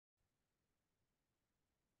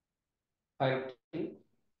I think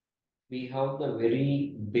we have the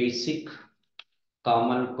very basic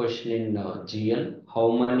common question in GL. How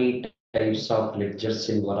many types of ledgers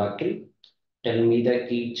in Oracle? Tell me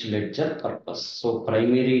the each ledger purpose. So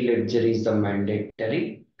primary ledger is the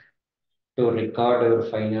mandatory to record our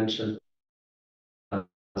financial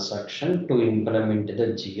transaction to implement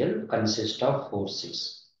the GL consists of 4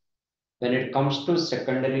 Cs. When it comes to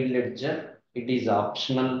secondary ledger, it is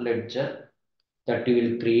optional ledger that you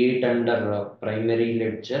will create under primary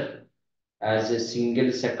ledger as a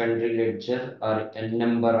single secondary ledger or n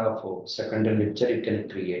number of secondary ledger you can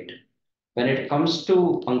create. When it comes to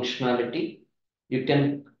functionality, you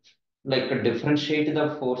can differentiate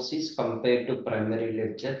the 4 Cs compared to primary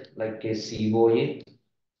ledger like a COA,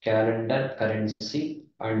 calendar, currency,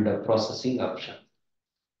 and processing option.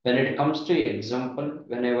 When it comes to example,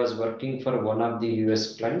 when I was working for one of the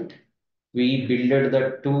US client, we built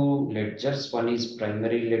the two ledgers. One is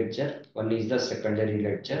primary ledger, one is the secondary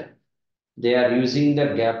ledger. They are using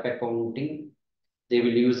the gap accounting. They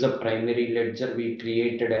will use the primary ledger we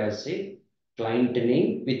created as a client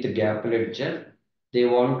name with gap ledger. They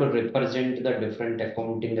want to represent the different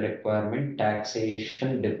accounting requirement,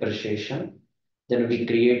 taxation, depreciation. Then we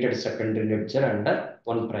created secondary ledger under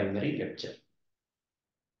one primary ledger.